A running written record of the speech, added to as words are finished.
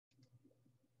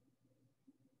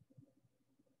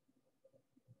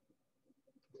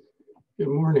Good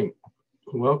morning.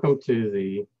 Welcome to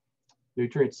the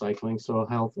Nutrient Cycling, Soil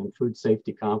Health, and Food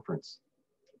Safety Conference.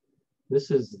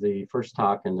 This is the first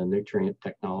talk in the Nutrient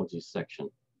Technologies section.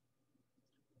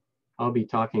 I'll be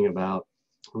talking about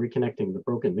reconnecting the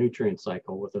broken nutrient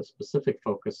cycle with a specific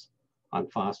focus on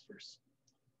phosphorus.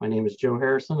 My name is Joe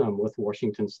Harrison. I'm with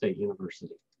Washington State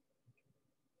University.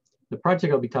 The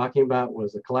project I'll be talking about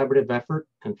was a collaborative effort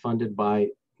and funded by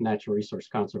Natural Resource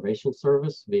Conservation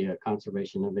Service via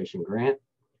Conservation Innovation Grant.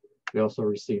 We also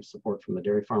received support from the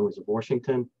Dairy Farmers of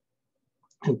Washington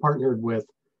and partnered with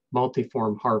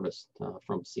Multiform Harvest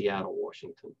from Seattle,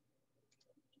 Washington.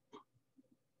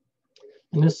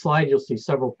 In this slide, you'll see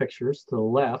several pictures. To the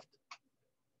left,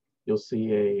 you'll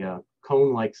see a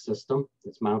cone-like system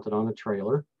that's mounted on a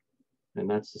trailer, and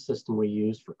that's the system we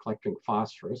use for collecting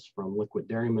phosphorus from liquid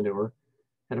dairy manure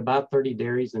at about 30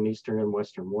 dairies in eastern and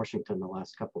western Washington the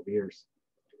last couple of years.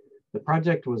 The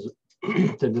project was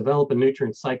to develop a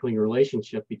nutrient cycling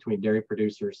relationship between dairy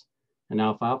producers and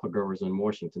alfalfa growers in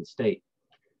Washington State.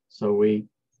 So we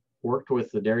worked with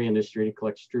the dairy industry to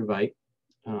collect struvite,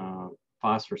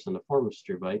 phosphorus in the form of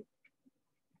struvite.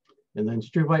 And then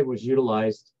struvite was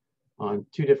utilized on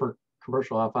two different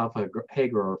commercial alfalfa hay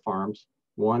grower farms,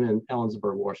 one in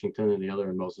Ellensburg, Washington, and the other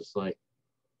in Moses Lake.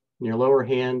 In your lower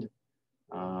hand,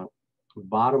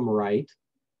 bottom right,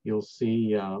 you'll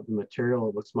see the material.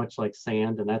 It looks much like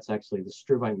sand, and that's actually the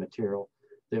struvite material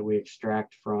that we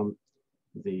extract from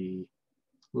the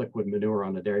liquid manure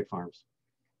on the dairy farms.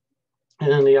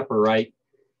 And in the upper right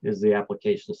is the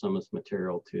application of some of this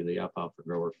material to the alfalfa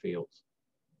grower fields.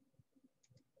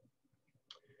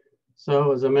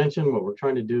 So as I mentioned, what we're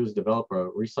trying to do is develop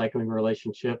a recycling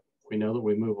relationship. We know that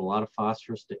we move a lot of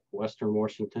phosphorus to western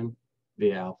Washington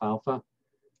via alfalfa,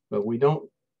 but we don't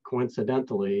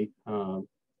coincidentally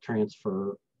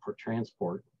transfer or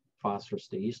transport phosphorus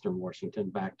to eastern Washington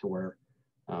back to where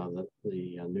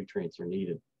the nutrients are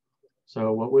needed.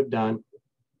 So what we've done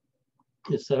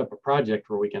is set up a project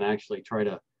where we can actually try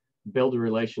to build a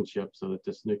relationship so that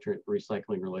this nutrient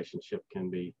recycling relationship can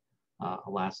be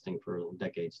lasting for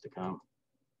decades to come.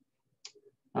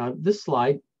 This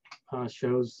slide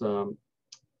shows a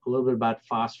little bit about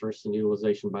phosphorus and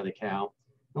utilization by the cow.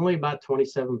 Only about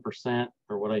 27%,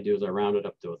 or what I do is I round it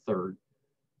up to a third.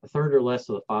 A third or less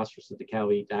of the phosphorus that the cow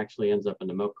eats actually ends up in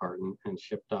the milk carton and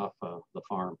shipped off the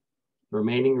farm. The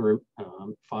remaining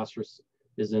phosphorus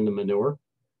is in the manure,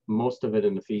 most of it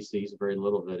in the feces, very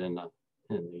little of it in the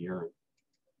urine.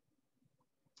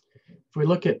 If we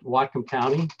look at Whatcom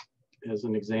County as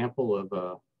an example of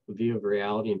a view of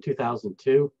reality, in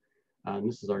 2002, and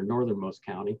this is our northernmost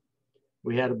county,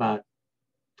 we had about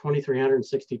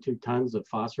 2,362 tons of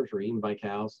phosphorus were eaten by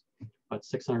cows. About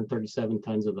 637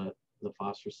 tons of the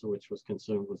phosphorus which was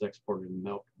consumed was exported in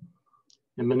milk.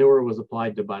 And manure was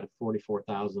applied to about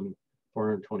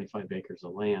 44,425 acres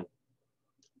of land.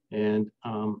 And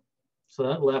so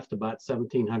that left about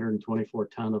 1,724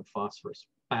 ton of phosphorus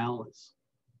balance,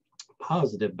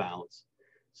 positive balance.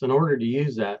 So in order to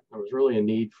use that, there was really a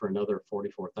need for another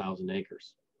 44,000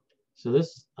 acres. So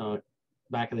this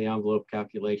back of the envelope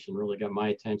calculation really got my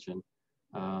attention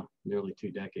nearly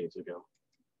 2 decades ago.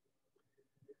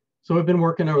 So we've been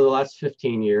working over the last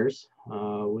 15 years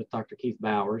with Dr. Keith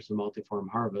Bowers and Multiform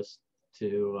Harvest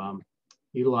to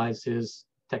utilize his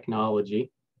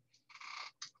technology.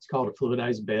 It's called a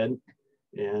fluidized bed,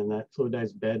 and that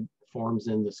fluidized bed forms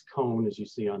in this cone as you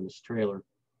see on this trailer.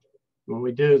 And what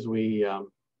we do is we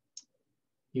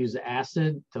use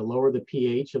acid to lower the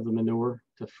pH of the manure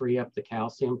to free up the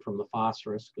calcium from the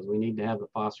phosphorus, because we need to have the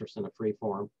phosphorus in a free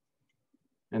form.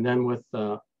 And then with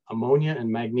ammonia and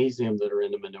magnesium that are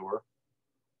in the manure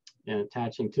and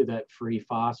attaching to that free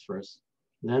phosphorus,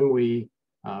 then we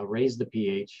raise the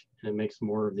pH and it makes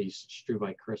more of these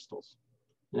struvite crystals.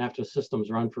 And after the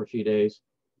system's run for a few days,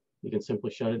 you can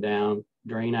simply shut it down,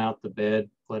 drain out the bed,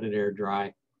 let it air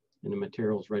dry, and the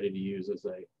material is ready to use as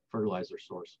a fertilizer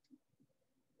source.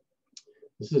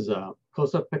 This is a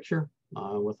close-up picture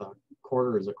with a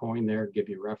quarter as a coin there to give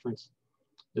you reference.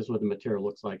 This is what the material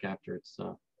looks like after it's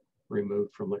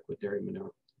removed from liquid dairy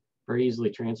manure. Very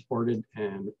easily transported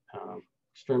and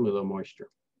extremely low moisture.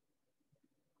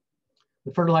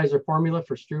 The fertilizer formula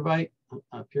for struvite,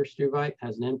 pure struvite,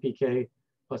 has an NPK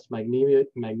plus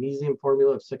magnesium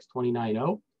formula of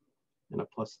 629.0 and a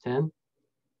plus 10.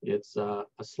 It's a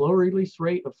slow release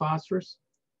rate of phosphorus,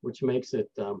 which makes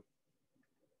it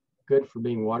good for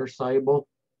being water soluble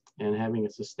and having a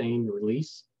sustained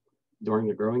release during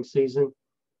the growing season,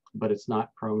 but it's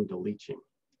not prone to leaching.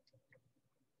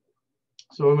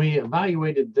 So when we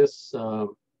evaluated this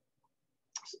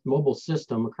mobile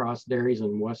system across dairies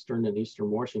in western and eastern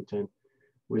Washington,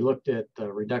 We looked at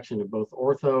reduction of both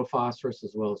orthophosphorus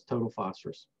as well as total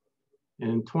phosphorus.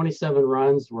 And in 27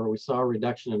 runs where we saw a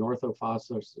reduction in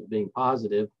orthophosphorus being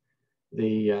positive,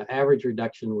 the average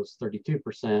reduction was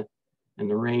 32%, and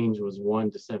the range was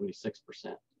 1 to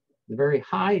 76%. The very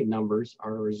high numbers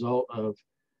are a result of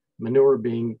manure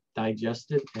being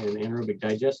digested in anaerobic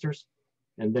digesters,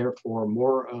 and therefore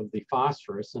more of the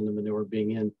phosphorus in the manure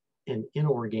being in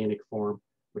inorganic form,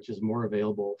 which is more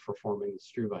available for forming the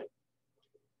struvite.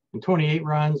 In 28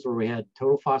 runs where we had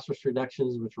total phosphorus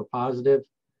reductions which were positive,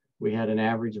 we had an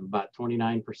average of about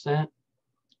 29%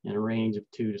 and a range of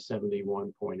 2 to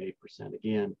 71.8%.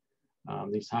 Again,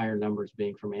 these higher numbers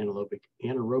being from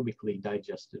anaerobically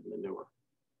digested manure.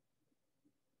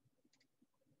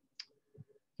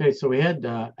 Okay, so we had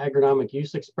agronomic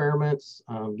use experiments.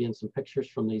 Again, some pictures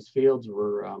from these fields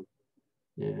were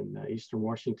in eastern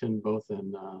Washington, both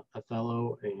in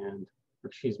Othello and,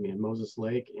 in Moses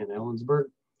Lake and Ellensburg.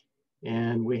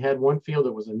 And we had one field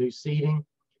that was a new seeding.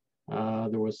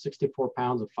 There was 64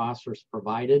 pounds of phosphorus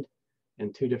provided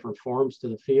in 2 different forms to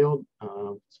the field,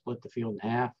 split the field in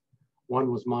half.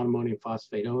 One was monoammonium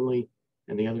phosphate only,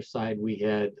 and the other side we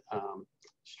had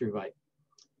struvite.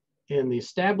 In the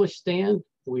established stand,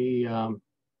 we,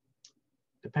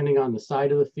 depending on the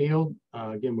side of the field,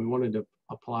 again, we wanted to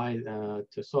apply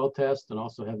to soil test and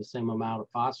also have the same amount of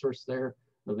phosphorus there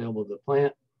available to the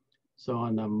plant. So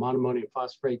on the monoammonium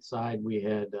phosphate side, we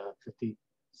had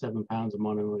 57 pounds of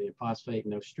monoammonium phosphate,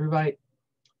 no struvite.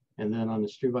 And then on the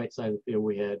struvite side of the field,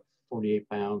 we had 48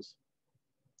 pounds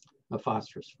of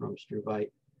phosphorus from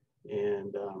struvite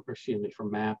and,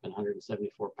 from MAP, and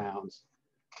 174 pounds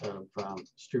of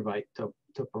struvite to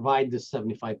provide this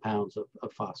 75 pounds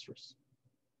of phosphorus.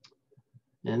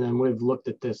 And then we've looked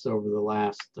at this over the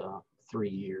last 3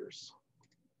 years.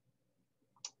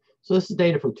 So this is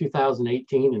data from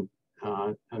 2018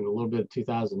 and a little bit of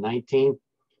 2019.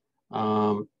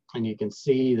 And you can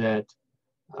see that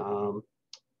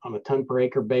on a ton per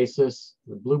acre basis,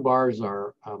 the blue bars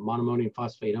are monoammonium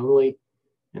phosphate only,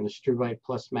 and the struvite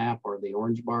plus MAP are the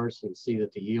orange bars. And you see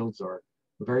that the yields are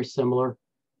very similar.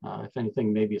 If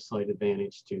anything, maybe a slight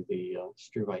advantage to the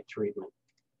struvite treatment.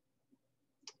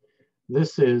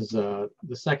 This is the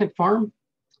second farm.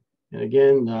 And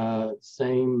again,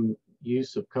 same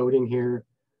use of coding here.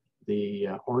 The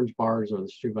orange bars are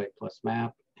the struvite plus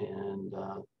MAP, and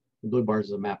the blue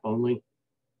bars are the MAP only.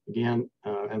 Again,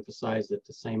 emphasize that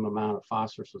the same amount of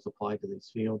phosphorus was applied to these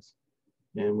fields.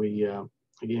 And we,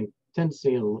 again, tend to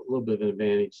see a little bit of an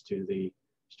advantage to the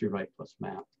struvite plus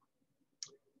MAP.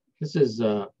 This is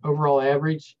overall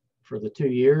average for the 2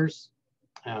 years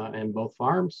in both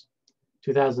farms.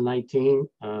 2019,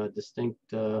 distinct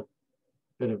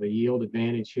bit of a yield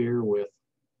advantage here with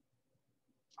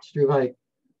struvite,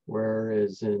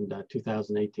 whereas in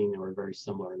 2018 they were very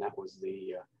similar, and that was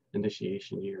the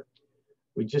initiation year.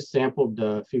 We just sampled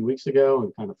a few weeks ago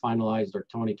and kind of finalized our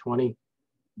 2020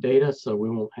 data, so we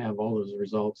won't have all those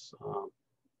results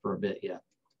for a bit yet.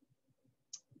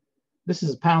 This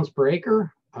is pounds per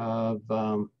acre of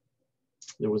that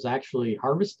was actually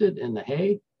harvested in the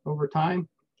hay over time.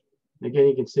 And again,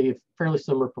 you can see a fairly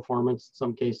similar performance. In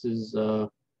some cases,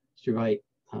 struvite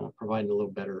providing a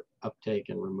little better uptake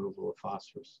and removal of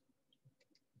phosphorus.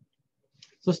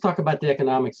 So let's talk about the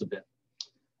economics a bit.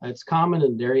 It's common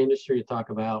in the dairy industry to talk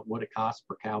about what it costs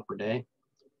per cow per day.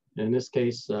 And in this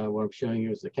case, what I'm showing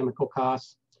you is the chemical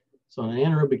costs. So an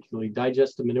anaerobically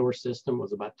digested manure system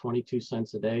was about 22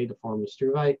 cents a day to form the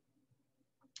struvite.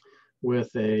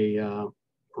 With a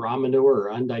raw manure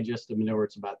or undigested manure,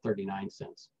 it's about 39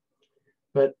 cents.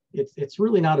 But it's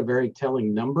really not a very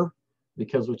telling number,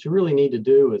 because what you really need to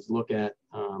do is look at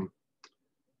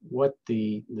what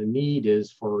the need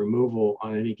is for removal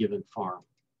on any given farm.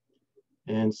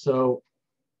 And so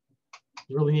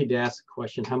you really need to ask the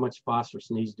question, how much phosphorus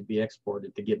needs to be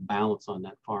exported to get balance on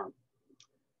that farm?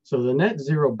 So the net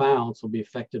zero balance will be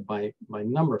affected by a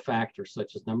number of factors,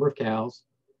 such as number of cows,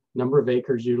 number of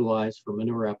acres utilized for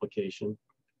manure application,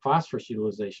 phosphorus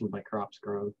utilization by crops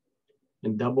grown,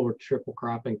 and double or triple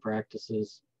cropping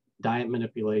practices, diet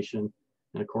manipulation,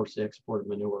 and of course the export of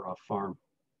manure off farm.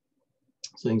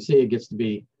 So you can see it gets to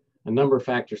be a number of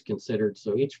factors considered.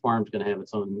 So each farm is going to have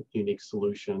its own unique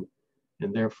solution,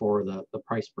 and therefore the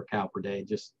price per cow per day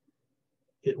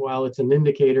while it's an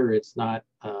indicator, it's not,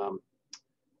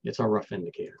 it's a rough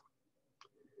indicator.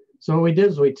 So what we did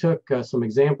is we took some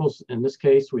examples. In this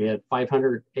case, we had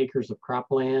 500 acres of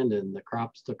cropland, and the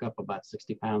crops took up about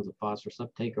 60 pounds of phosphorus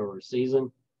uptake over a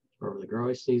season, or over the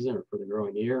growing season, or for the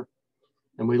growing year.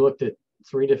 And we looked at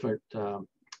 3 different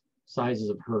sizes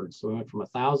of herds. So we went from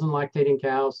 1,000 lactating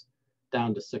cows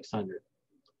down to 600.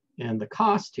 And the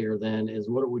cost here then is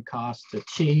what it would cost to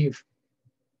achieve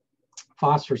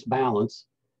phosphorus balance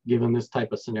given this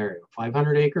type of scenario,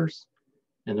 500 acres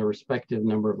and the respective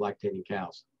number of lactating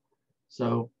cows.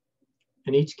 So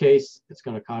in each case, it's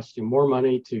going to cost you more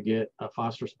money to get a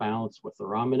phosphorus balance with the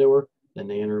raw manure than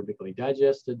the anaerobically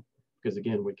digested, because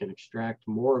again, we can extract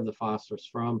more of the phosphorus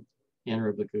from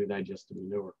anaerobically digested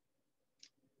manure.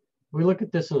 We look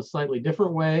at this in a slightly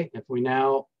different way. If we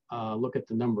now look at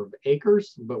the number of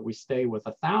acres, but we stay with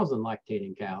 1,000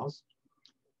 lactating cows,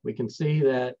 we can see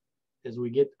that as we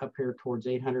get up here towards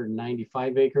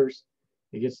 895 acres,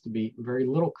 it gets to be very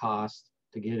little cost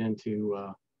to get into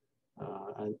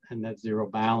a net zero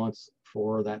balance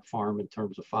for that farm in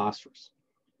terms of phosphorus.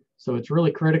 So it's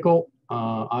really critical.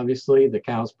 Obviously, the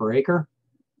cows per acre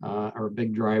are a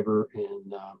big driver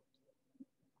in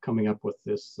coming up with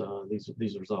this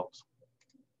these results.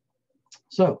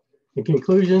 So in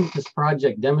conclusion, this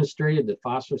project demonstrated that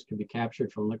phosphorus can be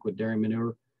captured from liquid dairy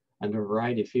manure under a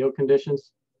variety of field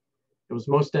conditions. It was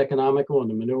most economical when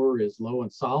the manure is low in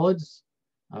solids,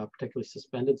 particularly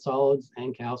suspended solids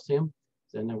and calcium.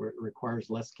 Then it requires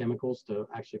less chemicals to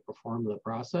actually perform the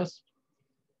process.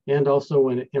 And also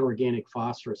when inorganic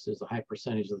phosphorus is a high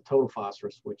percentage of the total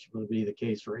phosphorus, which will be the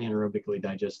case for anaerobically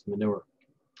digested manure.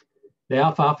 The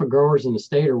alfalfa growers in the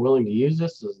state are willing to use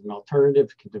this as an alternative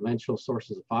to conventional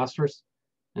sources of phosphorus.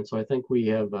 And so I think we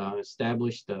have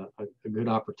established a good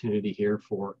opportunity here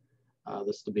for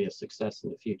this to be a success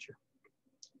in the future.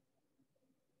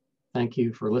 Thank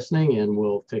you for listening, and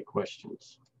we'll take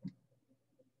questions.